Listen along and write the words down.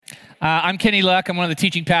I'm Kenny Luck. I'm one of the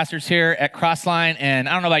teaching pastors here at Crossline, and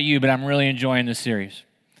I don't know about you, but I'm really enjoying this series.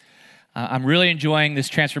 I'm really enjoying this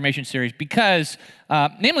transformation series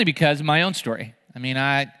namely because of my own story. I mean,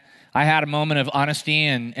 I had a moment of honesty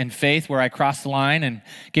and faith where I crossed the line and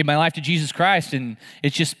gave my life to Jesus Christ, and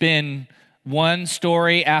it's just been one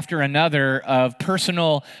story after another of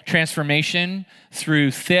personal transformation through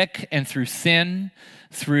thick and through thin,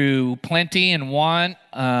 through plenty and want.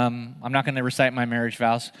 I'm not going to recite my marriage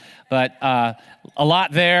vows, but a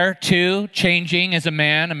lot there too, changing as a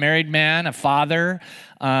man, a married man, a father,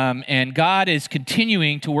 and God is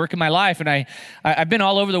continuing to work in my life. And I've been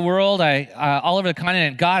all over the world, all over the continent,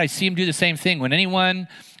 and God, I see him do the same thing. When anyone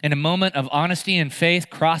in a moment of honesty and faith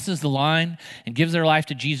crosses the line and gives their life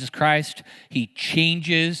to Jesus Christ, he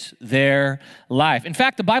changes their life. In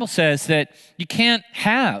fact, the Bible says that you can't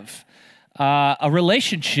have a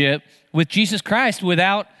relationship with Jesus Christ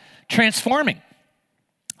without transforming.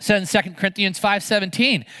 It says in 2 Corinthians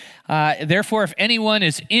 5:17, therefore, if anyone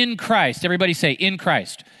is in Christ, everybody say, in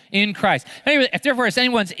Christ, in Christ. Therefore, if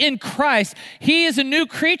anyone's in Christ, he is a new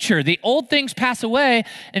creature. The old things pass away,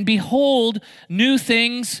 and behold, new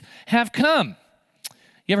things have come.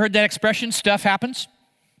 You ever heard that expression, stuff happens?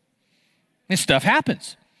 And stuff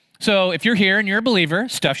happens. So if you're here and you're a believer,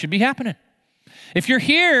 stuff should be happening. If you're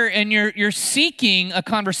here and you're seeking a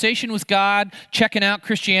conversation with God, checking out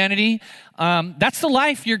Christianity, that's the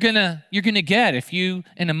life you're gonna get if you,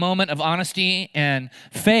 in a moment of honesty and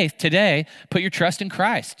faith today, put your trust in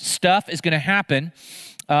Christ. Stuff is gonna happen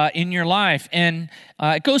in your life, and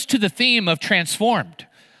it goes to the theme of transformed.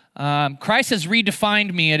 Christ has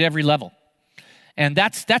redefined me at every level, and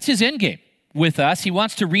that's his end game with us. He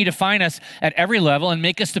wants to redefine us at every level and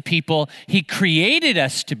make us the people he created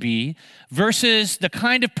us to be versus the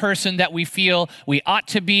kind of person that we feel we ought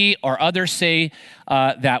to be or others say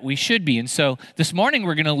that we should be. And so this morning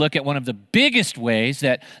we're going to look at one of the biggest ways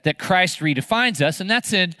that Christ redefines us, and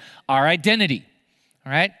that's in our identity.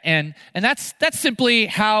 All right? And that's simply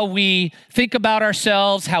how we think about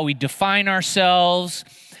ourselves, how we define ourselves,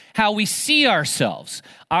 how we see ourselves,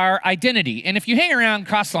 our identity. And if you hang around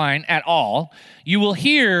Crossline at all, you will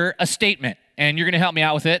hear a statement, and you're going to help me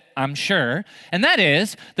out with it, I'm sure. And that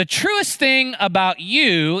is, the truest thing about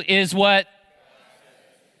you is what?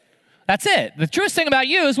 That's it. The truest thing about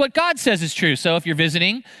you is what God says is true. So if you're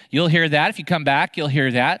visiting, you'll hear that. If you come back, you'll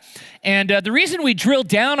hear that. And the reason we drill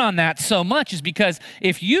down on that so much is because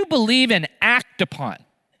if you believe and act upon,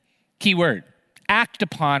 key word, act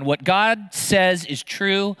upon what God says is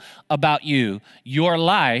true about you, your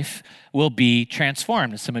life will be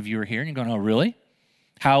transformed. And some of you are here and you're going, oh, really?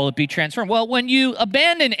 How will it be transformed? Well, when you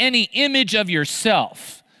abandon any image of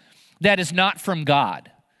yourself that is not from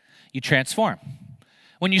God, you transform.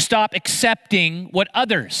 When you stop accepting what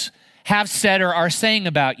others have said or are saying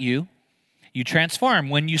about you, you transform.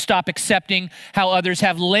 When you stop accepting how others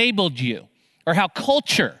have labeled you or how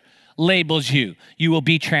culture labels you, you will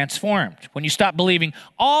be transformed. When you stop believing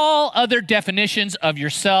all other definitions of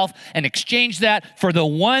yourself and exchange that for the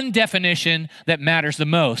one definition that matters the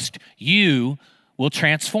most, you will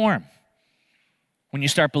transform. When you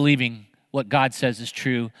start believing what God says is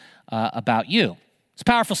true about you. It's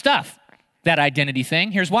powerful stuff, that identity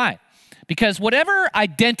thing. Here's why. Because whatever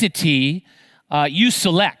identity you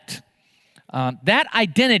select, that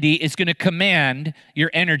identity is going to command your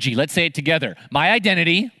energy. Let's say it together. My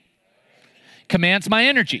identity commands my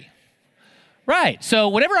energy. Right. So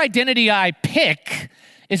whatever identity I pick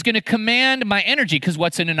is going to command my energy, because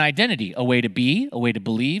what's in an identity? A way to be, a way to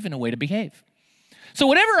believe, and a way to behave. So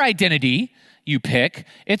whatever identity you pick,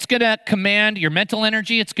 it's going to command your mental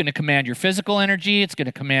energy, it's going to command your physical energy, it's going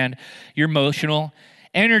to command your emotional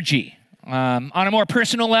energy. On a more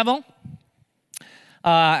personal level,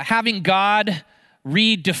 having God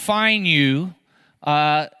redefine you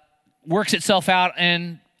works itself out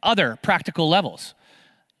in other practical levels.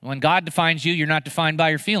 When God defines you, you're not defined by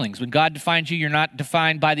your feelings. When God defines you, you're not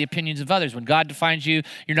defined by the opinions of others. When God defines you,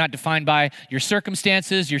 you're not defined by your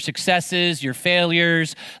circumstances, your successes, your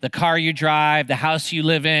failures, the car you drive, the house you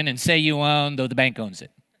live in and say you own, though the bank owns it.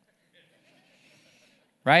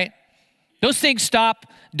 Right? Those things stop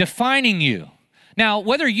defining you. Now,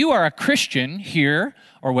 whether you are a Christian here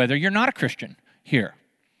or whether you're not a Christian here,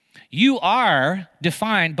 you are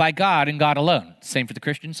defined by God and God alone. Same for the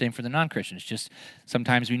Christian, same for the non-Christian. It's just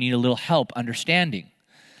sometimes we need a little help understanding.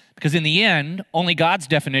 Because in the end, only God's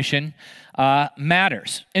definition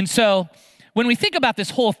matters. And so when we think about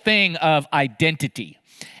this whole thing of identity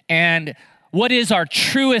and what is our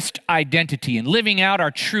truest identity and living out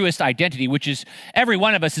our truest identity, which is every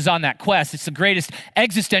one of us is on that quest. It's the greatest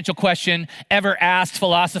existential question ever asked.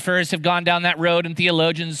 Philosophers have gone down that road and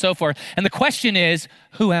theologians and so forth. And the question is,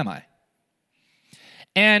 who am I?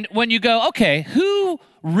 And when you go, okay, who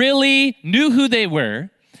really knew who they were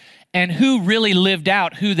and who really lived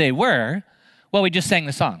out who they were? Well, we just sang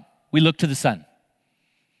the song. We look to the Son.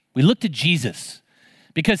 We look to Jesus.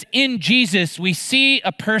 Because in Jesus, we see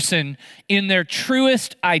a person in their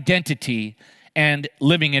truest identity and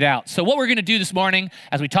living it out. So what we're going to do this morning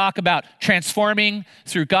as we talk about transforming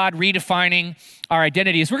through God redefining our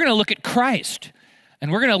identity is we're going to look at Christ.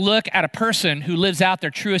 And we're going to look at a person who lives out their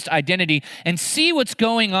truest identity and see what's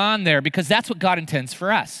going on there, because that's what God intends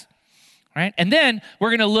for us. Right? And then we're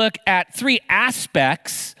going to look at three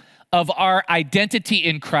aspects of our identity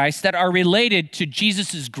in Christ that are related to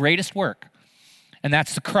Jesus' greatest work. And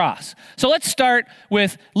that's the cross. So let's start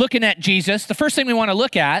with looking at Jesus. The first thing we want to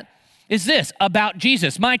look at is this about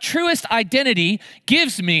Jesus. My truest identity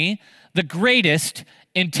gives me the greatest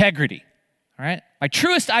integrity. All right? My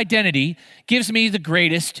truest identity gives me the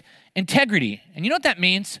greatest integrity. And you know what that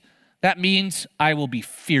means? That means I will be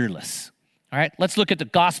fearless. All right? Let's look at the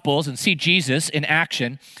Gospels and see Jesus in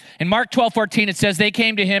action. In Mark 12:14, it says, they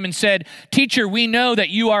came to him and said, "Teacher, we know that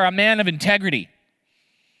you are a man of integrity.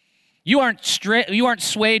 You aren't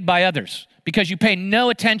swayed by others because you pay no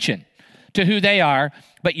attention to who they are,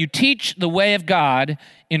 but you teach the way of God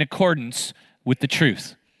in accordance with the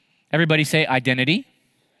truth." Everybody say identity.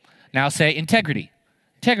 Now say integrity.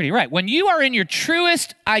 Integrity, right. When you are in your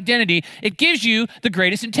truest identity, it gives you the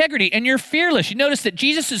greatest integrity, and you're fearless. You notice that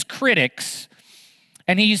Jesus' critics,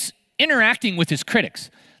 and he's interacting with his critics,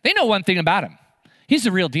 they know one thing about him. He's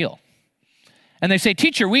the real deal. And they say,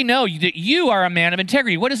 "Teacher, we know that you are a man of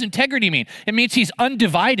integrity." What does integrity mean? It means he's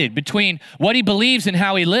undivided between what he believes and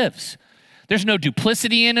how he lives. There's no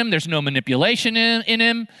duplicity in him. There's no manipulation in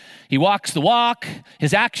him. He walks the walk.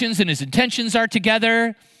 His actions and his intentions are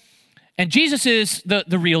together. And Jesus is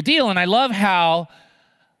the real deal. And I love how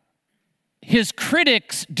his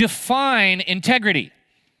critics define integrity.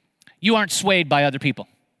 You aren't swayed by other people.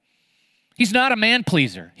 He's not a man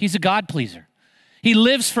pleaser. He's a God pleaser. He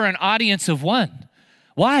lives for an audience of one.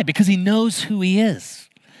 Why? Because he knows who he is.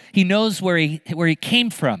 He knows where he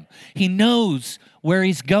came from. He knows where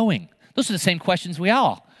he's going. Those are the same questions we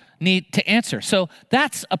all need to answer. So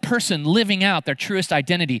that's a person living out their truest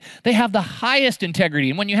identity. They have the highest integrity.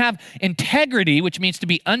 And when you have integrity, which means to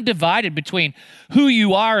be undivided between who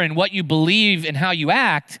you are and what you believe and how you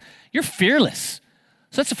act, you're fearless.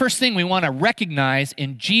 So that's the first thing we want to recognize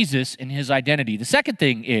in Jesus and his identity. The second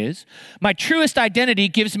thing is, my truest identity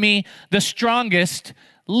gives me the strongest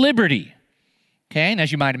liberty. Okay, and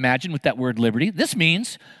as you might imagine with that word liberty, this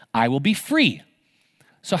means I will be free.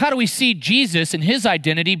 So how do we see Jesus and his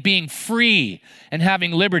identity being free and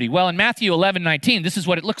having liberty? Well, in Matthew 11:19, this is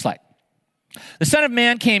what it looks like. The Son of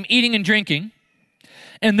Man came eating and drinking,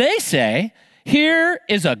 and they say, "Here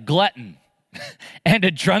is a glutton and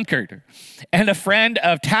a drunkard, and a friend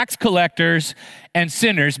of tax collectors and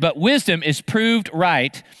sinners, but wisdom is proved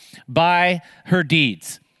right by her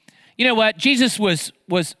deeds." You know what? Jesus was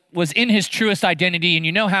in his truest identity, and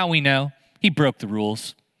you know how we know? He broke the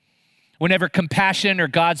rules. Whenever compassion or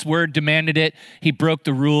God's word demanded it, he broke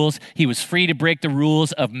the rules. He was free to break the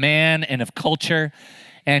rules of man and of culture.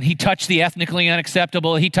 And he touched the ethnically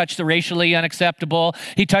unacceptable. He touched the racially unacceptable.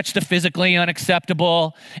 He touched the physically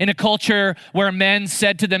unacceptable. In a culture where men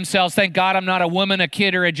said to themselves, "Thank God I'm not a woman, a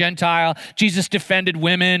kid, or a Gentile," Jesus defended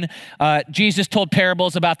women. Jesus told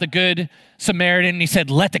parables about the Good Samaritan. And he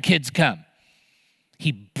said, "Let the kids come."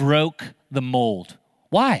 He broke the mold.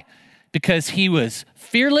 Why? Because he was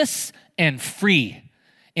fearless and free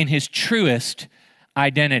in his truest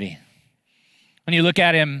identity. When you look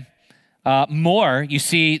at him more, you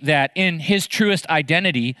see that in his truest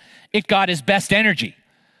identity, it got his best energy.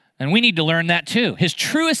 And we need to learn that too. His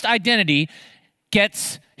truest identity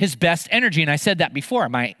gets his best energy. And I said that before.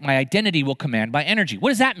 My identity will command my energy. What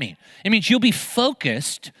does that mean? It means you'll be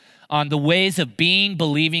focused on the ways of being,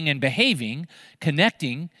 believing, and behaving,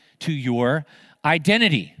 connecting to your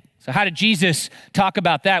identity. So how did Jesus talk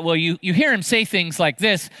about that? Well, you hear him say things like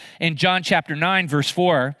this in John chapter 9, verse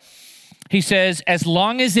 4. He says, as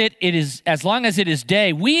long as it is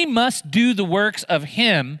day, we must do the works of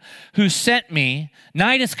him who sent me.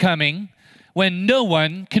 Night is coming when no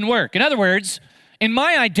one can work. In other words, in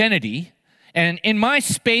my identity and in my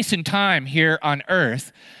space and time here on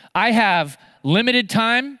earth, I have limited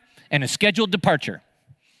time and a scheduled departure.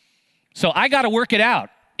 So I got to work it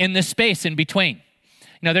out in this space in between.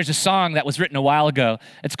 You know, there's a song that was written a while ago.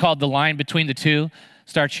 It's called The Line Between the Two.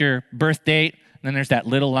 Starts your birth date, and then there's that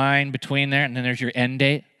little line between there, and then there's your end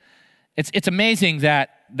date. It's amazing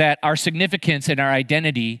that our significance and our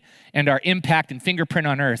identity and our impact and fingerprint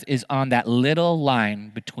on earth is on that little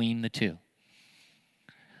line between the two.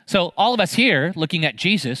 So all of us here looking at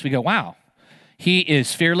Jesus, we go, wow, he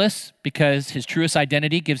is fearless because his truest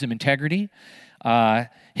identity gives him integrity.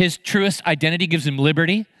 His truest identity gives him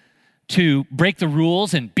liberty to break the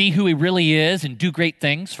rules and be who he really is and do great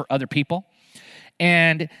things for other people.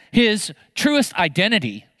 And his truest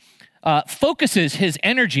identity focuses his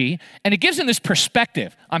energy, and it gives him this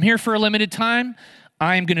perspective. I'm here for a limited time.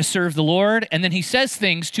 I'm going to serve the Lord. And then he says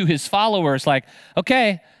things to his followers like,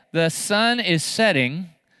 okay, the sun is setting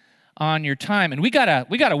on your time. And we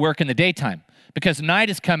gotta work in the daytime because night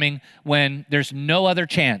is coming when there's no other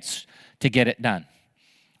chance to get it done.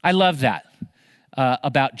 I love that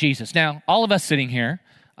about Jesus. Now, all of us sitting here,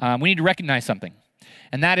 we need to recognize something.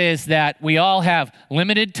 And that is that we all have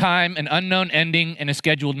limited time, an unknown ending, and a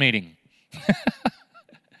scheduled meeting.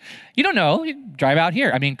 You don't know. You drive out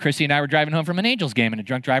here. I mean, Chrissy and I were driving home from an Angels game, and a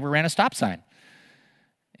drunk driver ran a stop sign.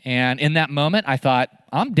 And in that moment, I thought,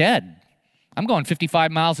 I'm dead. I'm going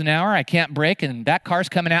 55 miles an hour. I can't brake, and that car's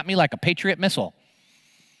coming at me like a Patriot missile.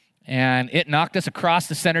 And it knocked us across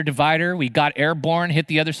the center divider. We got airborne, hit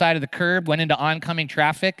the other side of the curb, went into oncoming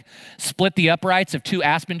traffic, split the uprights of 2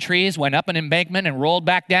 aspen trees, went up an embankment, and rolled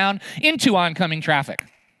back down into oncoming traffic.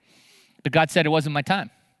 But God said it wasn't my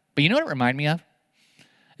time. But you know what it reminded me of?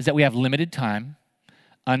 Is that we have limited time,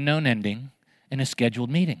 unknown ending, and a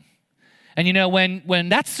scheduled meeting. And you know, when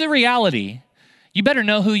that's the reality, you better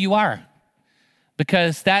know who you are.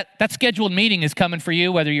 Because that scheduled meeting is coming for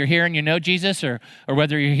you, whether you're here and you know Jesus or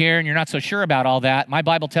whether you're here and you're not so sure about all that. My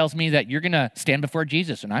Bible tells me that you're going to stand before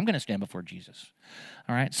Jesus, and I'm going to stand before Jesus.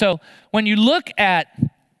 All right? So when you look at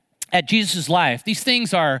Jesus' life, these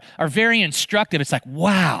things are very instructive. It's like,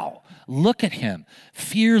 wow, look at him.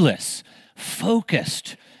 Fearless,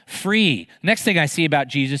 focused, free. Next thing I see about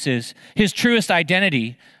Jesus is his truest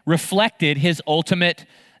identity reflected his ultimate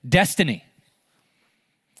destiny.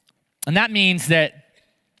 And that means that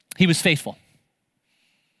he was faithful.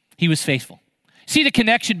 He was faithful. See the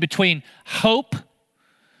connection between hope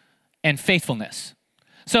and faithfulness.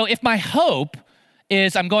 So if my hope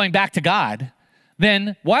is I'm going back to God,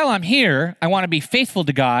 then while I'm here, I want to be faithful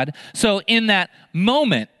to God. So in that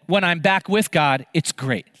moment when I'm back with God, it's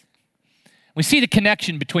great. We see the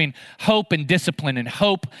connection between hope and discipline and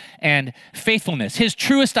hope and faithfulness. His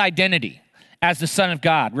truest identity as the Son of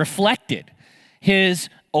God reflected his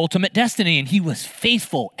ultimate destiny, and he was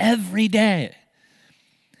faithful every day.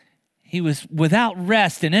 He was without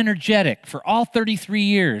rest and energetic for all 33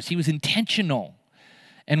 years. He was intentional.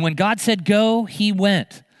 And when God said go, he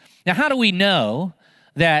went. Now, how do we know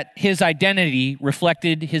that his identity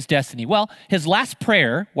reflected his destiny? Well, his last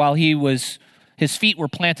prayer while his feet were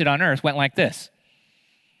planted on earth went like this.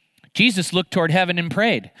 Jesus looked toward heaven and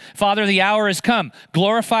prayed, Father, the hour has come.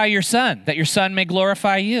 Glorify your Son, that your Son may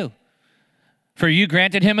glorify you. For you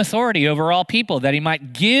granted him authority over all people, that he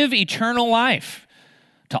might give eternal life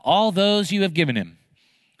to all those you have given him.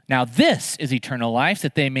 Now this is eternal life,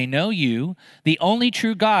 that they may know you, the only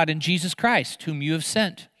true God, and Jesus Christ, whom you have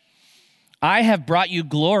sent. I have brought you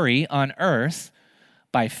glory on earth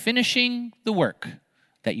by finishing the work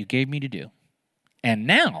that you gave me to do. And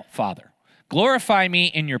now, Father, glorify me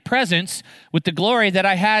in your presence with the glory that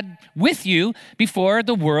I had with you before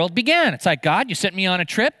the world began. It's like, God, you sent me on a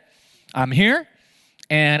trip. I'm here,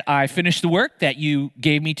 and I finished the work that you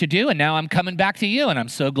gave me to do, and now I'm coming back to you, and I'm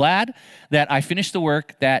so glad that I finished the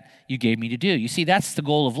work that you gave me to do. You see, that's the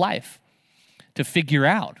goal of life, to figure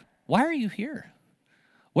out, why are you here?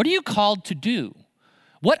 What are you called to do?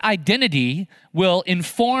 What identity will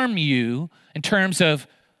inform you in terms of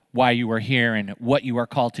why you are here and what you are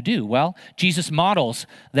called to do? Well, Jesus models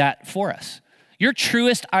that for us. Your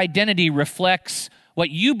truest identity reflects what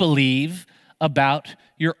you believe about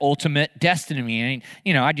your ultimate destiny. And,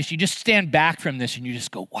 you know, you just stand back from this and you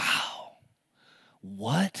just go, wow,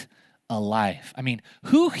 what a life. I mean,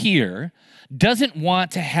 who here doesn't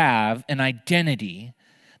want to have an identity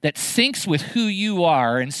that syncs with who you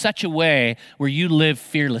are in such a way where you live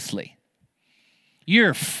fearlessly?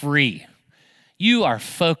 You're free. You are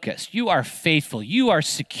focused. You are faithful. You are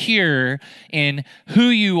secure in who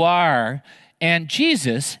you are. And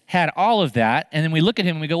Jesus had all of that, and then we look at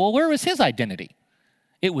him and we go, well, where was his identity?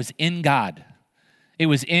 It was in God. It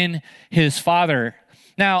was in his Father.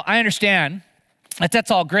 Now, I understand that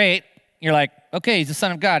that's all great. You're like, okay, he's the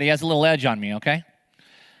Son of God. He has a little edge on me, okay?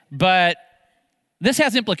 But this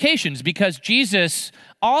has implications because Jesus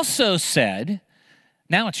also said,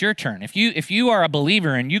 Now it's your turn. If you are a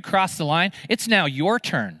believer and you cross the line, it's now your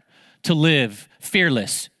turn to live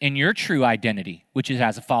fearless in your true identity, which is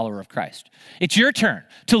as a follower of Christ. It's your turn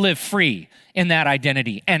to live free in that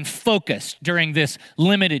identity and focused during this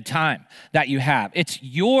limited time that you have. It's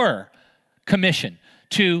your commission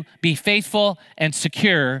to be faithful and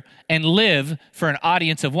secure and live for an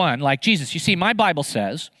audience of one like Jesus. You see, my Bible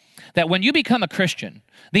says that when you become a Christian,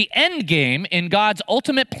 the end game in God's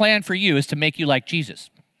ultimate plan for you is to make you like Jesus.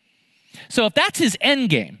 So if that's his end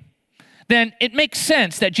game, then it makes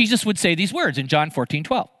sense that Jesus would say these words in John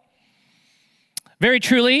 14:12. Very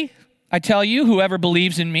truly, I tell you, whoever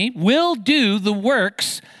believes in me will do the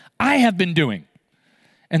works I have been doing.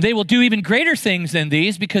 And they will do even greater things than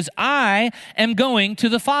these because I am going to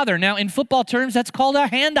the Father. Now, in football terms, that's called a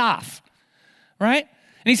handoff, right?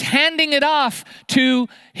 And he's handing it off to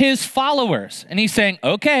his followers. And he's saying,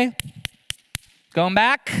 okay, going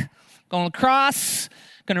back, going to the cross,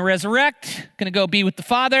 going to resurrect, going to go be with the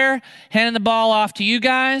Father, handing the ball off to you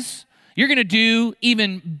guys. You're going to do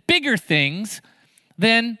even bigger things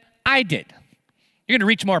than I did. You're going to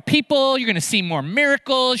reach more people. You're going to see more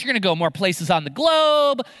miracles. You're going to go more places on the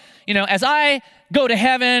globe. You know, as I go to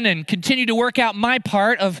heaven and continue to work out my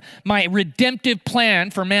part of my redemptive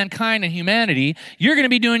plan for mankind and humanity, you're going to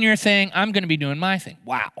be doing your thing. I'm going to be doing my thing.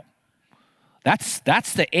 Wow. That's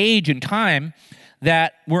the age and time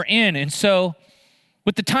that we're in. And so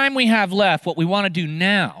with the time we have left, what we want to do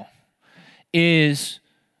now is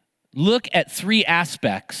look at three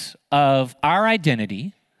aspects of our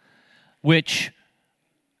identity, which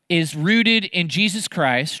is rooted in Jesus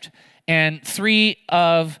Christ, and three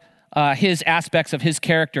of his aspects of his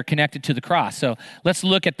character connected to the cross. So let's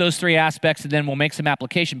look at those three aspects, and then we'll make some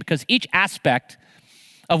application, because each aspect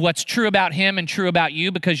of what's true about him and true about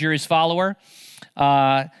you, because you're his follower,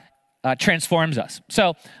 transforms us.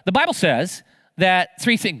 So the Bible says that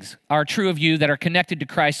three things are true of you that are connected to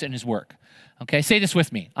Christ and his work. Okay, say this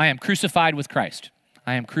with me. I am crucified with Christ.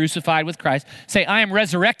 I am crucified with Christ. Say, I am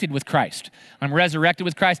resurrected with Christ. I'm resurrected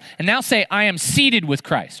with Christ. And now say, I am seated with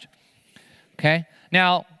Christ. Okay?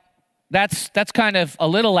 Now, that's kind of a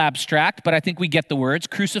little abstract, but I think we get the words.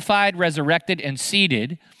 Crucified, resurrected, and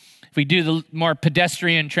seated. If we do the more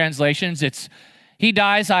pedestrian translations, it's he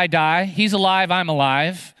dies, I die. He's alive, I'm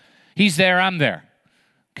alive. He's there, I'm there.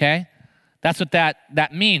 Okay? That's what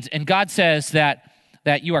that means. And God says that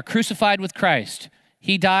you are crucified with Christ.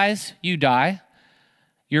 He dies, you die.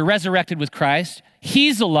 You're resurrected with Christ.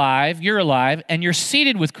 He's alive, you're alive, and you're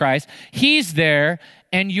seated with Christ. He's there,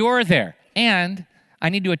 and you're there. And I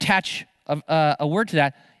need to attach a word to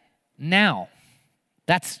that, now.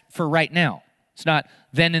 That's for right now. It's not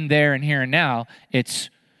then and there and here and now. It's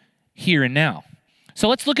here and now. So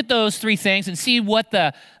let's look at those three things and see what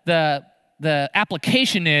the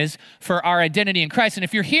application is for our identity in Christ. And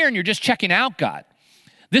if you're here and you're just checking out God,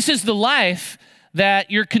 this is the life that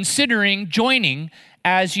you're considering joining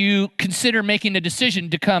as you consider making a decision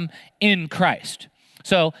to come in Christ.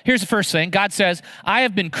 So here's the first thing. God says, I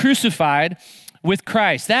have been crucified with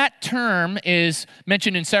Christ. That term is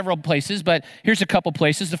mentioned in several places, but here's a couple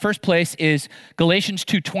places. The first place is Galatians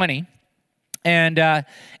 2:20, and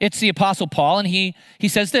it's the Apostle Paul, and he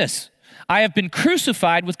says this, I have been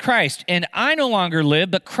crucified with Christ, and I no longer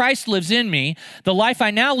live, but Christ lives in me. The life I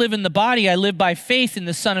now live in the body, I live by faith in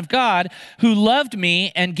the Son of God, who loved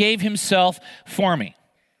me and gave himself for me.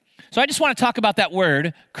 So I just want to talk about that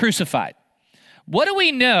word, crucified. What do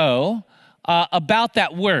we know about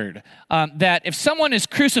that word? That if someone is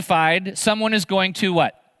crucified, someone is going to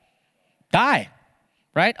what? Die,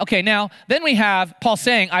 right? Okay, now, then we have Paul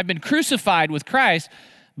saying, I've been crucified with Christ,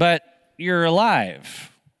 but you're alive.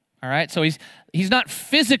 All right, so he's not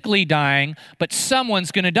physically dying, but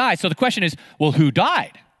someone's going to die. So the question is, well, who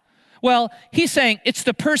died? Well, he's saying it's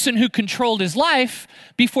the person who controlled his life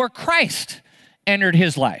before Christ entered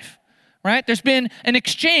his life, right? There's been an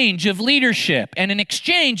exchange of leadership and an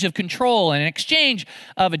exchange of control and an exchange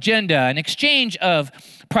of agenda, an exchange of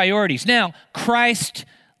priorities. Now, Christ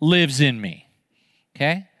lives in me,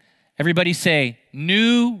 okay? Everybody say,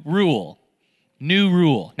 new rule, new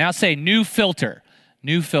rule. Now say, new filter.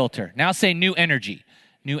 New filter. Now say new energy.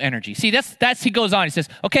 New energy. See, that's he goes on. He says,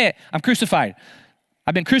 okay, I'm crucified.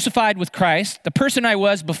 I've been crucified with Christ. The person I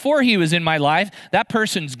was before he was in my life, that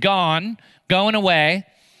person's gone, going away.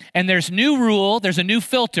 And there's new rule. There's a new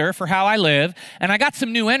filter for how I live. And I got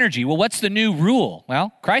some new energy. Well, what's the new rule?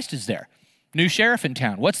 Well, Christ is there. New sheriff in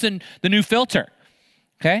town. What's the new filter?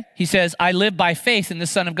 Okay? He says, I live by faith in the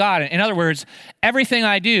Son of God. In other words, everything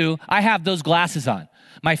I do, I have those glasses on.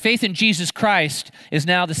 My faith in Jesus Christ is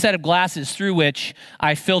now the set of glasses through which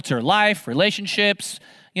I filter life, relationships,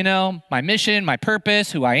 my mission, my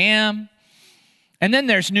purpose, who I am. And then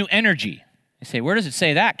there's new energy. You say, where does it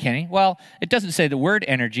say that, Kenny? Well, it doesn't say the word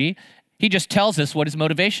energy. He just tells us what his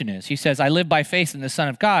motivation is. He says, I live by faith in the Son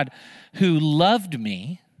of God who loved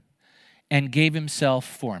me and gave himself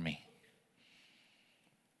for me.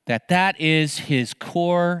 That is his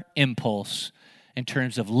core impulse in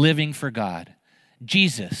terms of living for God.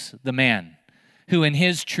 Jesus, the man who in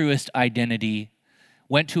his truest identity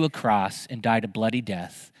went to a cross and died a bloody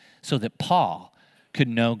death so that Paul could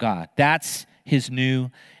know God. That's his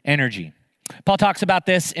new energy. Paul talks about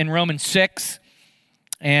this in Romans 6,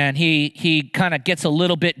 and he kind of gets a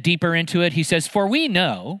little bit deeper into it. He says, for we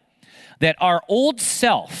know that our old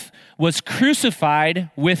self was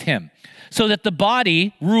crucified with him, so that the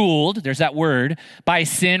body ruled, there's that word, by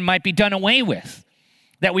sin might be done away with,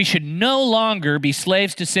 that we should no longer be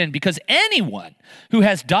slaves to sin, because anyone who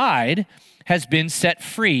has died has been set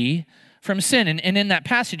free from sin. And in that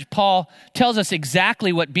passage, Paul tells us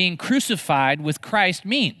exactly what being crucified with Christ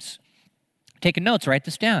means. Taking notes, write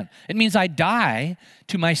this down. It means I die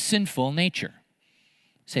to my sinful nature.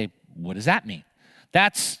 Say, what does that mean?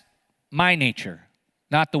 That's my nature,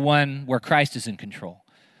 not the one where Christ is in control.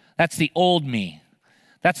 That's the old me.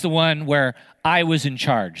 That's the one where I was in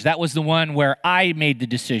charge. That was the one where I made the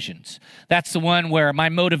decisions. That's the one where my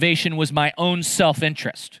motivation was my own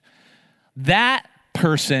self-interest. That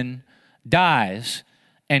person dies,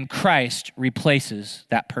 and Christ replaces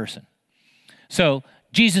that person. So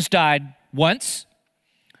Jesus died once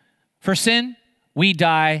for sin. We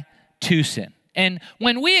die to sin. And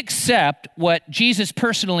when we accept what Jesus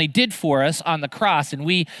personally did for us on the cross and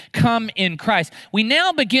we come in Christ, we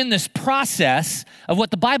now begin this process of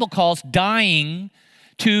what the Bible calls dying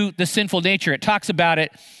to the sinful nature. It talks about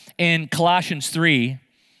it in Colossians 3. It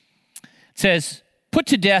says, put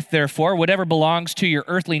to death, therefore, whatever belongs to your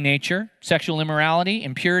earthly nature, sexual immorality,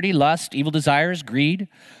 impurity, lust, evil desires, greed,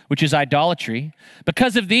 which is idolatry.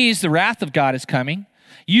 Because of these, the wrath of God is coming.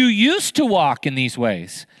 You used to walk in these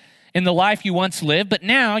ways in the life you once lived, but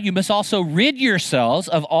now you must also rid yourselves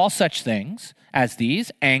of all such things as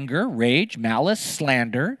these: anger, rage, malice,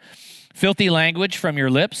 slander, filthy language from your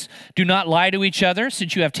lips. Do not lie to each other,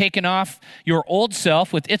 since you have taken off your old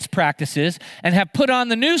self with its practices and have put on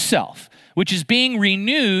the new self, which is being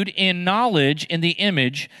renewed in knowledge in the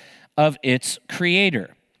image of its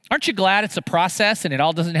creator. Aren't you glad it's a process and it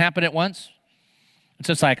all doesn't happen at once? And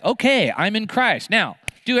so it's like, okay, I'm in Christ. Now,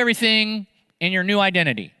 do everything in your new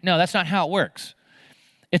identity. No, that's not how it works.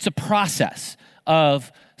 It's a process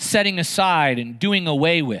of setting aside and doing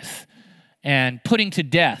away with and putting to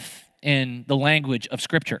death in the language of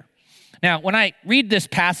Scripture. Now, when I read this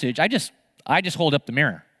passage, I just hold up the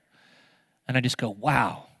mirror and I just go,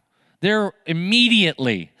 wow. There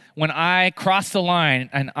immediately, when I crossed the line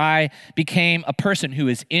and I became a person who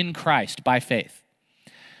is in Christ by faith,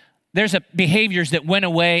 there's behaviors that went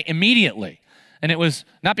away immediately. And it was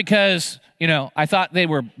not because, I thought they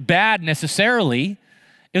were bad necessarily.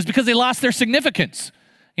 It was because they lost their significance.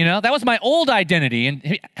 That was my old identity.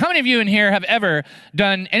 And how many of you in here have ever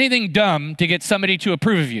done anything dumb to get somebody to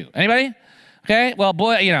approve of you? Anybody? Okay. Well,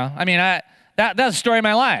 boy, that's the story of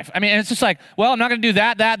my life. And it's just like, well, I'm not going to do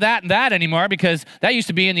that, and that anymore because that used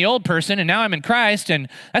to be in the old person, and now I'm in Christ, and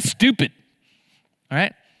that's stupid. All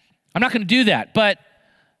right? I'm not going to do that. But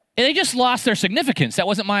they just lost their significance. That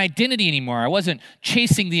wasn't my identity anymore. I wasn't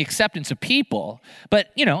chasing the acceptance of people.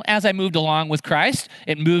 But, as I moved along with Christ,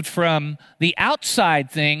 it moved from the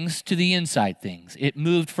outside things to the inside things. It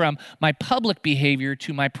moved from my public behavior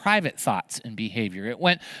to my private thoughts and behavior. It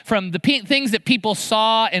went from the things that people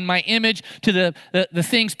saw in my image to the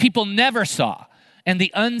things people never saw, and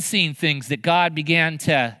the unseen things that God began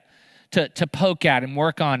to poke at and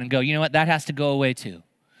work on and go, you know what, that has to go away too.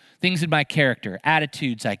 Things in my character,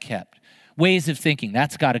 attitudes I kept, ways of thinking,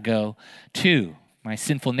 that's got to go too. My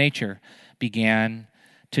sinful nature began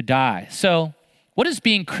to die. So what does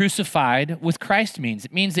being crucified with Christ means?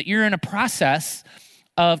 It means that you're in a process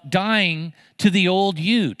of dying to the old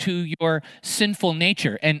you, to your sinful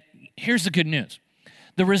nature. And here's the good news.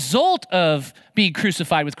 The result of being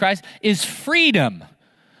crucified with Christ is freedom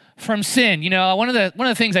from sin. One of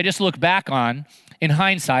the things I just look back on in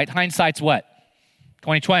hindsight's what?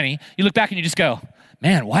 2020, you look back and you just go,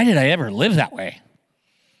 man, why did I ever live that way?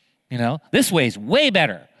 This way's way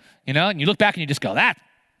better. And you look back and you just go, that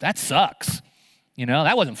sucks.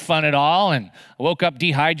 That wasn't fun at all. And I woke up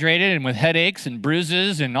dehydrated and with headaches and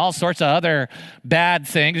bruises and all sorts of other bad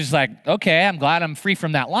things. It's like, okay, I'm glad I'm free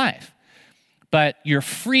from that life. But you're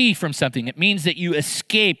free from something. It means that you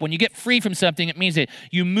escape. When you get free from something, it means that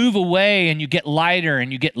you move away and you get lighter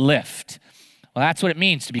and you get lift. Well, that's what it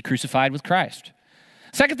means to be crucified with Christ.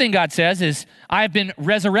 Second thing God says is, I have been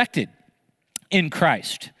resurrected in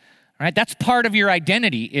Christ. All right? That's part of your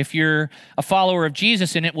identity if you're a follower of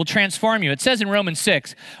Jesus, and it will transform you. It says in Romans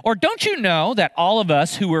 6, or don't you know that all of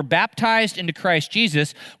us who were baptized into Christ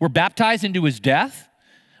Jesus were baptized into his death?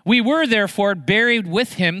 We were therefore buried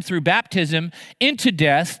with him through baptism into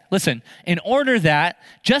death, listen, in order that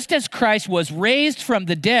just as Christ was raised from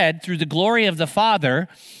the dead through the glory of the Father,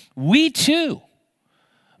 we too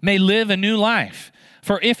may live a new life.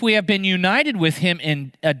 For if we have been united with him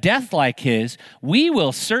in a death like his, we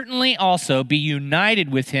will certainly also be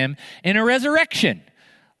united with him in a resurrection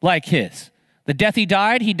like his. The death he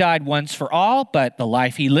died once for all, but the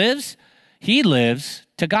life he lives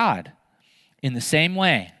to God. In the same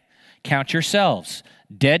way, count yourselves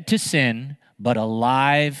dead to sin, but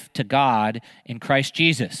alive to God in Christ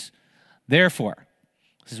Jesus. Therefore,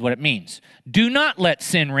 this is what it means. Do not let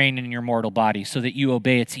sin reign in your mortal body so that you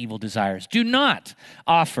obey its evil desires. Do not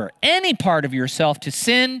offer any part of yourself to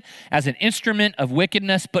sin as an instrument of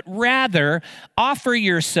wickedness, but rather offer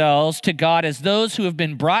yourselves to God as those who have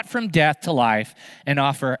been brought from death to life, and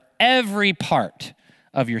offer every part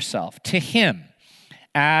of yourself to him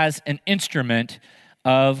as an instrument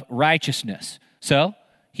of righteousness. So,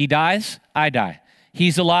 he dies, I die.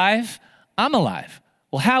 He's alive, I'm alive.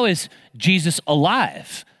 Well, how is Jesus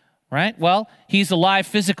alive, right? Well, he's alive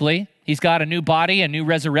physically. He's got a new body, a new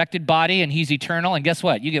resurrected body, and he's eternal. And guess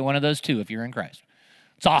what? You get one of those too if you're in Christ.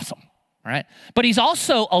 It's awesome, right? But he's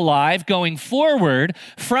also alive going forward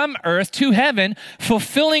from earth to heaven,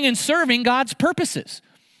 fulfilling and serving God's purposes.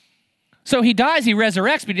 So he dies, he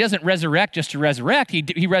resurrects, but he doesn't resurrect just to resurrect. He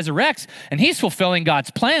resurrects, and he's fulfilling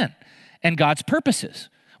God's plan and God's purposes,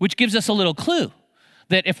 which gives us a little clue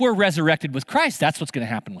that if we're resurrected with Christ, that's what's going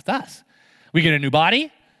to happen with us. We get a new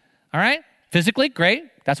body, all right? Physically, great.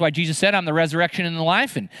 That's why Jesus said, I'm the resurrection and the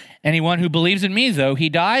life, and anyone who believes in me, though he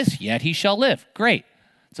dies, yet he shall live. Great.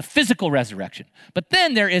 It's a physical resurrection. But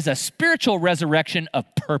then there is a spiritual resurrection of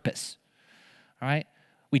purpose, all right?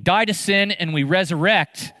 We die to sin and we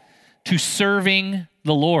resurrect to serving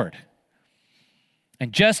the Lord.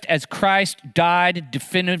 And just as Christ died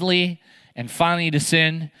definitively and finally to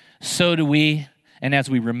sin, so do we. And as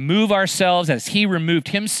we remove ourselves, as he removed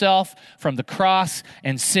himself from the cross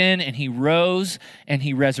and sin, and he rose and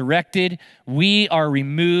he resurrected, we are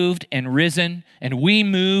removed and risen, and we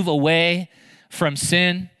move away from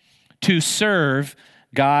sin to serve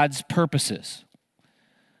God's purposes.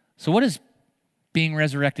 So what does being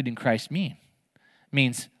resurrected in Christ mean? It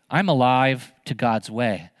means I'm alive to God's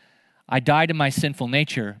way. I died to my sinful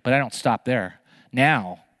nature, but I don't stop there.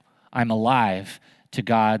 Now I'm alive to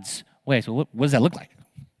God's way. So what does that look like?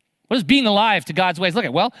 What does being alive to God's ways look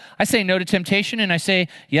like? Well, I say no to temptation and I say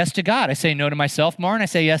yes to God. I say no to myself more and I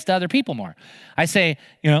say yes to other people more. I say,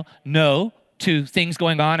 no to things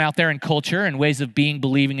going on out there in culture and ways of being,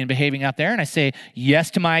 believing, and behaving out there. And I say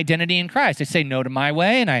yes to my identity in Christ. I say no to my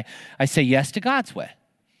way and I say yes to God's way.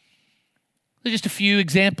 These are just a few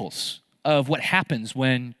examples of what happens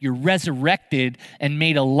when you're resurrected and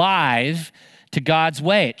made alive to God's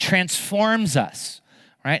way. It transforms us,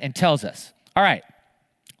 right, and tells us. All right,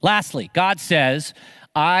 lastly, God says,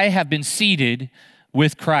 I have been seated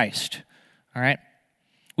with Christ, all right?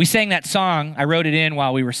 We sang that song. I wrote it in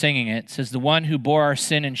while we were singing it. It says, the one who bore our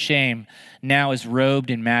sin and shame now is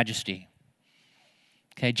robed in majesty.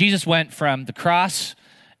 Okay, Jesus went from the cross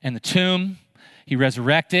and the tomb. He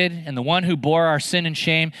resurrected, and the one who bore our sin and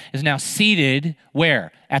shame is now seated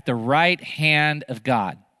where? At the right hand of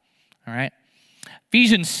God. All right?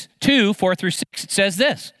 Ephesians 2, 4 through 6, it says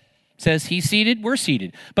this. It says, he's seated, we're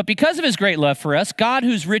seated. But because of his great love for us, God,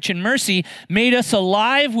 who's rich in mercy, made us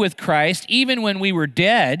alive with Christ, even when we were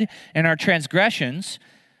dead in our transgressions.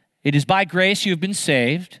 It is by grace you have been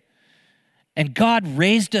saved. And God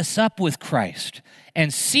raised us up with Christ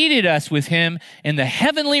and seated us with him in the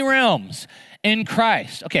heavenly realms in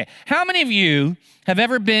Christ. Okay, how many of you have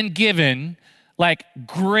ever been given like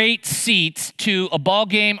great seats to a ball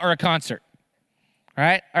game or a concert? All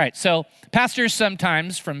right. So pastors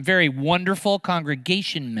sometimes from very wonderful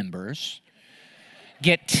congregation members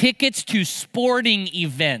get tickets to sporting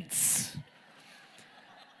events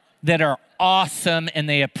that are awesome and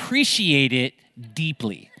they appreciate it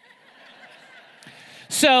deeply.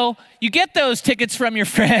 So you get those tickets from your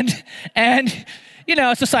friend and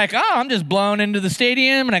it's just like, I'm just blown into the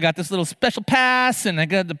stadium and I got this little special pass and I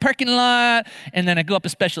go to the parking lot and then I go up a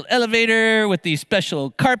special elevator with these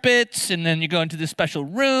special carpets and then you go into this special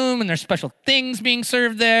room and there's special things being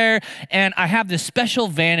served there and I have this special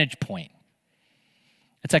vantage point.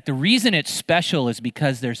 It's like the reason it's special is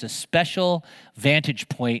because there's a special vantage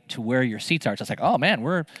point to where your seats are. It's just like, oh man,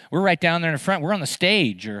 we're right down there in the front. We're on the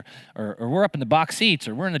stage, or we're up in the box seats,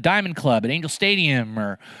 or we're in the Diamond Club at Angel Stadium,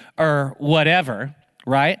 or whatever,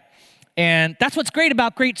 right? And that's what's great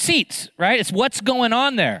about great seats, right? It's what's going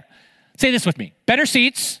on there. Say this with me. Better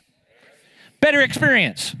seats, better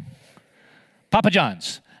experience. Papa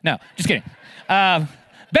John's. No, just kidding.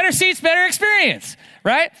 Better seats, better experience,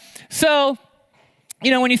 right? So,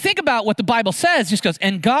 when you think about what the Bible says, it just goes,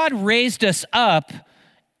 and God raised us up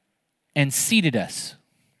and seated us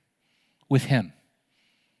with him.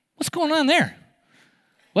 What's going on there?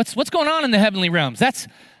 What's going on in the heavenly realms? That's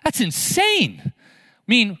insane. I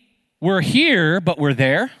mean, we're here, but we're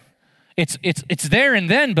there. It's there and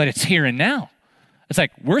then, but it's here and now. It's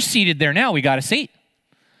like we're seated there now. We got a seat.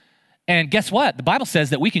 And guess what? The Bible says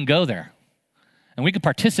that we can go there and we can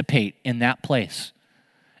participate in that place.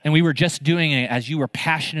 And we were just doing it as you were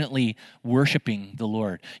passionately worshiping the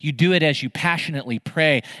Lord. You do it as you passionately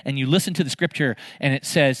pray and you listen to the scripture and it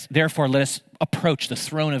says, therefore, let us approach the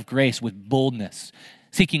throne of grace with boldness,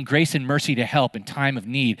 seeking grace and mercy to help in time of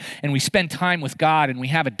need. And we spend time with God and we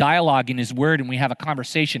have a dialogue in his word and we have a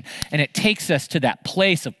conversation and it takes us to that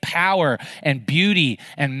place of power and beauty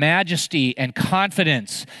and majesty and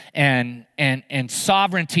confidence and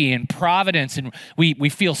sovereignty and providence. And we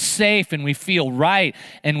feel safe and we feel right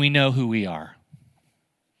and we know who we are.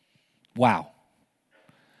 Wow.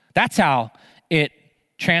 That's how it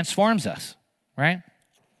transforms us, right?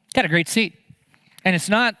 Got a great seat. And it's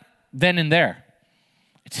not then and there.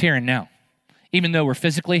 It's here and now. Even though we're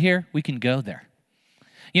physically here, we can go there.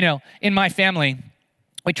 In my family,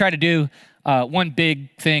 we try to do one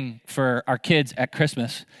big thing for our kids at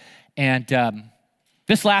Christmas. And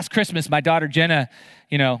this last Christmas, my daughter Jenna,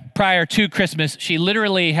 prior to Christmas, she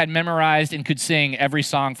literally had memorized and could sing every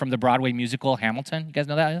song from the Broadway musical Hamilton. You guys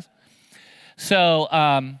know that is? So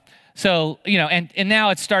now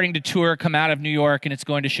it's starting to tour, come out of New York, and it's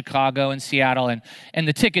going to Chicago and Seattle, and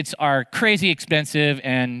the tickets are crazy expensive,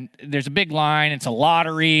 and there's a big line, it's a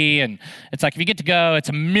lottery, and it's like if you get to go, it's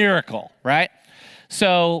a miracle, right?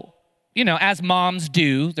 So, as moms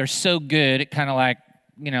do, they're so good at kind of like,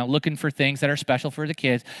 looking for things that are special for the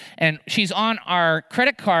kids, and she's on our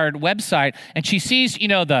credit card website, and she sees,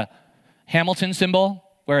 the Hamilton symbol,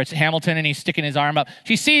 where it's Hamilton, and he's sticking his arm up.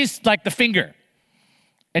 She sees, like, the finger.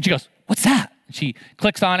 And she goes, what's that? And she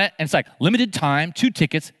clicks on it, and it's like, limited time, 2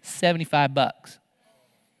 tickets, $75.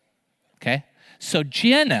 Okay? So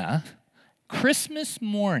Jenna, Christmas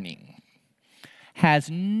morning, has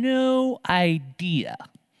no idea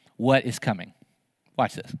what is coming.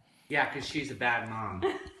 Watch this. Yeah, because she's a bad mom.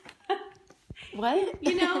 What?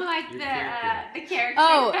 Like the character.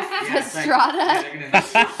 Oh, Frittata.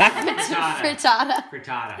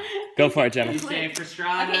 Frittata. Go for it, Jenna. You say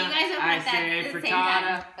Frittata. Okay, you guys open I that say at the same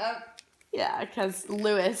Frittata. time. Yeah, because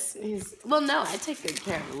Lewis, no, I take good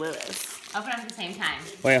care of Lewis. Open at the same time.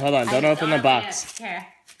 Wait, hold on. Don't open the box. Here.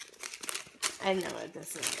 I know what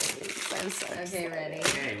this is. I'm so Okay, ready.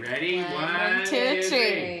 Okay, ready? One, two, three.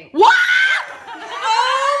 Wait. What?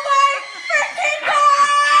 Oh my freaking God!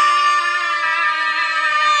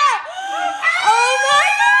 Oh my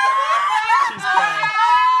God! She's crying.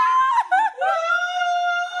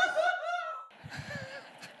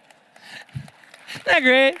 Isn't that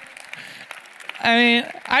great? I mean,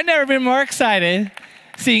 I've never been more excited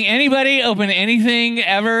seeing anybody open anything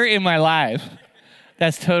ever in my life.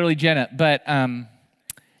 That's totally Jenna. But do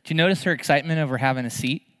you notice her excitement over having a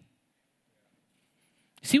seat?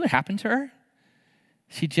 You see what happened to her?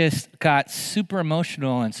 She just got super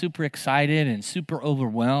emotional and super excited and super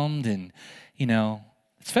overwhelmed. And,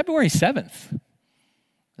 it's February 7th.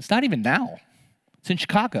 It's not even now. It's in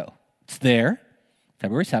Chicago. It's there,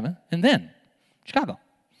 February 7th, and then Chicago,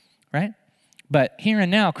 right? But here and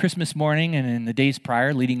now, Christmas morning and in the days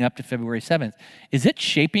prior leading up to February 7th, is it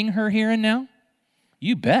shaping her here and now?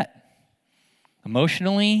 You bet.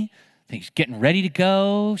 Emotionally, she's getting ready to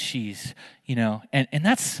go. She's, and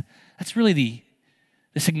that's really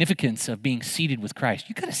the significance of being seated with Christ.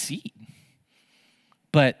 You got a seat.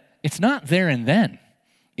 But it's not there and then.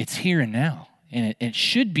 It's here and now. And it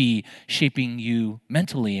should be shaping you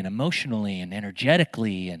mentally and emotionally and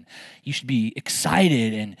energetically. And you should be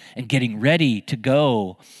excited and getting ready to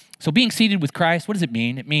go. So being seated with Christ, what does it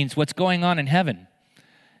mean? It means what's going on in heaven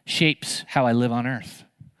shapes how I live on earth.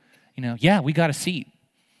 We got a seat.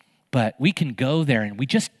 But we can go there, and we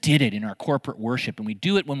just did it in our corporate worship. And we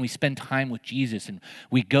do it when we spend time with Jesus. And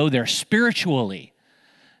we go there spiritually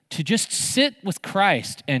to just sit with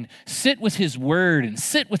Christ and sit with his word and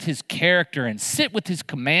sit with his character and sit with his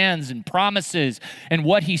commands and promises and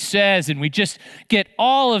what he says. And we just get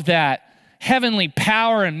all of that heavenly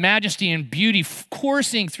power and majesty and beauty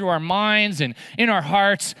coursing through our minds and in our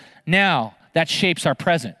hearts. Now that shapes our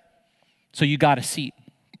present. So you got a seat.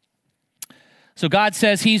 So God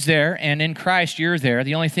says he's there, and in Christ you're there.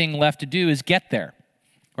 The only thing left to do is get there,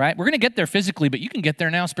 right? We're going to get there physically, but you can get there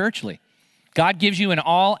now spiritually. God gives you an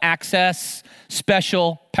all-access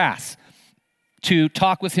special pass to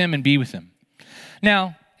talk with him and be with him.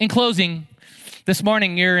 Now, in closing, this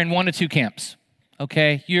morning you're in one of two camps,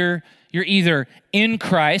 okay? You're either in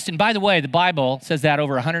Christ, and by the way, the Bible says that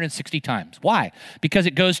over 160 times. Why? Because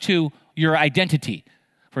it goes to your identity.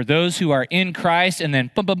 For those who are in Christ, and then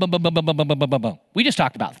boom, boom, boom, boom, boom, boom, boom, boom, boom, boom, boom. We just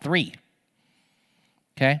talked about 3,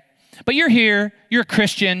 okay? But you're here, you're a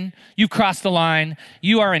Christian, you've crossed the line,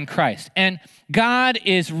 you are in Christ. And God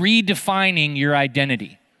is redefining your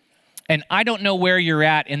identity. And I don't know where you're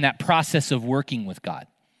at in that process of working with God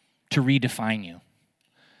to redefine you.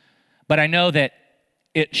 But I know that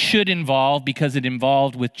it should involve, because it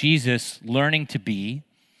involved with Jesus, learning to be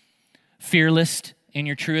fearless in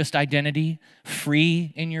your truest identity,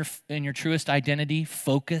 free in your truest identity,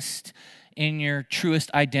 focused in your truest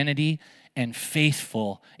identity, and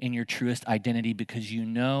faithful in your truest identity because you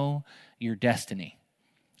know your destiny.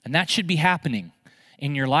 And that should be happening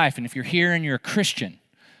in your life. And if you're here and you're a Christian,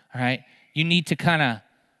 all right, you need to kind of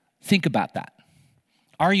think about that.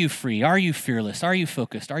 Are you free? Are you fearless? Are you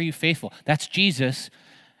focused? Are you faithful? That's Jesus.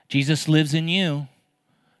 Jesus lives in you.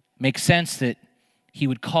 Makes sense that he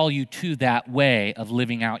would call you to that way of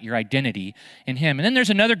living out your identity in him. And then there's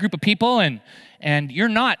another group of people, and you're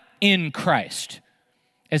not in Christ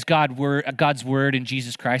as God's word in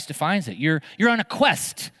Jesus Christ defines it. You're on a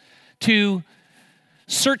quest to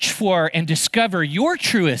search for and discover your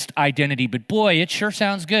truest identity. But boy, it sure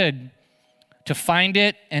sounds good to find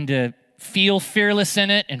it and to feel fearless in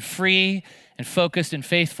it and free and focused and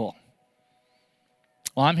faithful.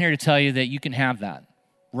 Well, I'm here to tell you that you can have that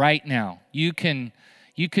right now. You can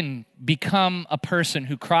become a person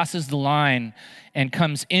who crosses the line and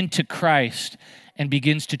comes into Christ and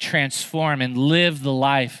begins to transform and live the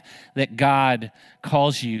life that God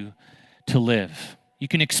calls you to live. You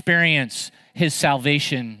can experience his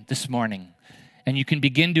salvation this morning, and you can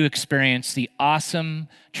begin to experience the awesome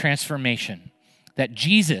transformation that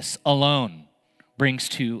Jesus alone brings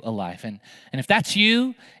to a life. And if that's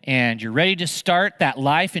you and you're ready to start that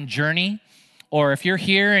life and journey, or if you're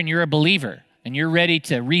here and you're a believer and you're ready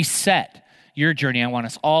to reset your journey, I want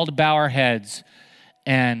us all to bow our heads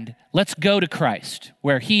and let's go to Christ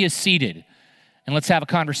where he is seated and let's have a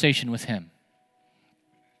conversation with him.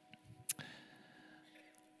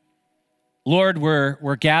 Lord,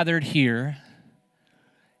 we're gathered here,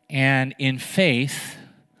 and in faith,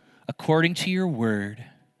 according to your word,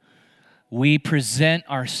 we present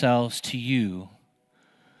ourselves to you,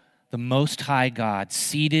 the Most High God,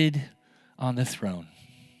 seated on the throne.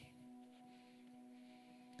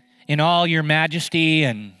 In all your majesty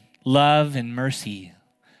and love and mercy,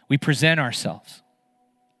 we present ourselves.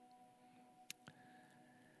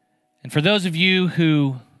 And for those of you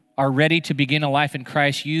who are ready to begin a life in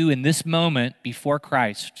Christ, you in this moment before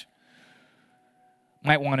Christ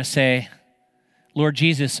might want to say, Lord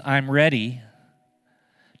Jesus, I'm ready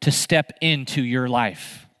to step into your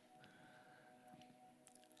life.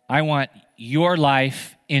 I want your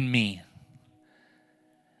life in me.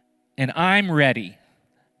 And I'm ready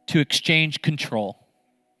to exchange control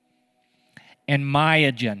and my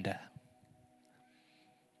agenda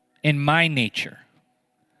and my nature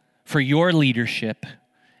for your leadership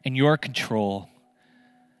and your control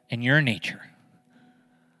and your nature.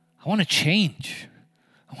 I want to change.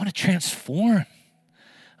 I want to transform.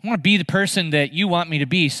 I want to be the person that you want me to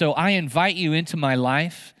be. So I invite you into my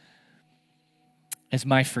life as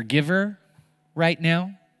my forgiver right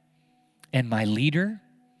now, and my leader,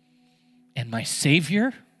 and my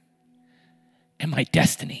savior, and my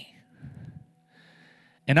destiny.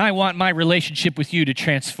 And I want my relationship with you to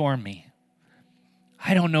transform me.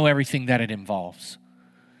 I don't know everything that it involves,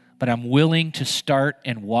 but I'm willing to start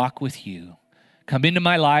and walk with you. Come into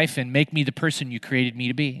my life and make me the person you created me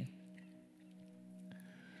to be.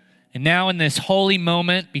 And now in this holy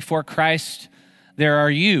moment before Christ, there are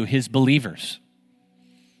you, his believers.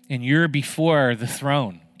 And you're before the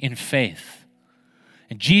throne in faith.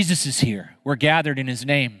 And Jesus is here. We're gathered in his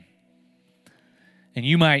name. And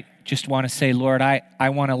you might just want to say, Lord, I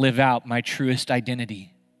want to live out my truest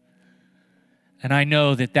identity. And I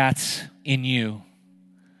know that that's in you.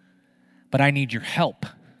 But I need your help.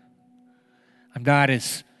 I'm not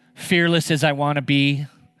as fearless as I want to be.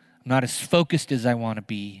 I'm not as focused as I want to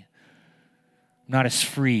be. I'm not as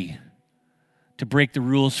free to break the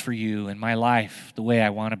rules for you in my life the way I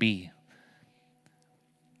want to be.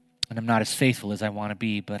 And I'm not as faithful as I want to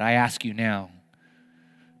be, but I ask you now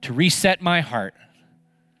to reset my heart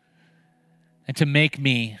and to make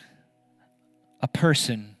me a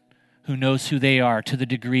person who knows who they are to the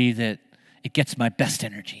degree that it gets my best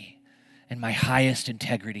energy and my highest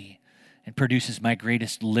integrity and produces my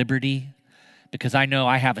greatest liberty, because I know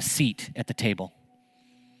I have a seat at the table.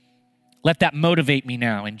 Let that motivate me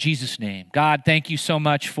now in Jesus' name. God, thank you so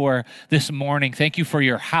much for this morning. Thank you for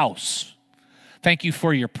your house. Thank you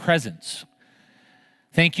for your presence.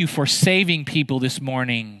 Thank you for saving people this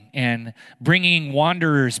morning and bringing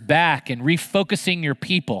wanderers back and refocusing your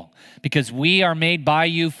people, because we are made by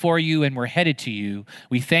you, for you, and we're headed to you.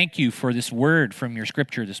 We thank you for this word from your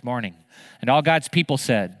scripture this morning. And all God's people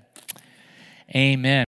said, amen.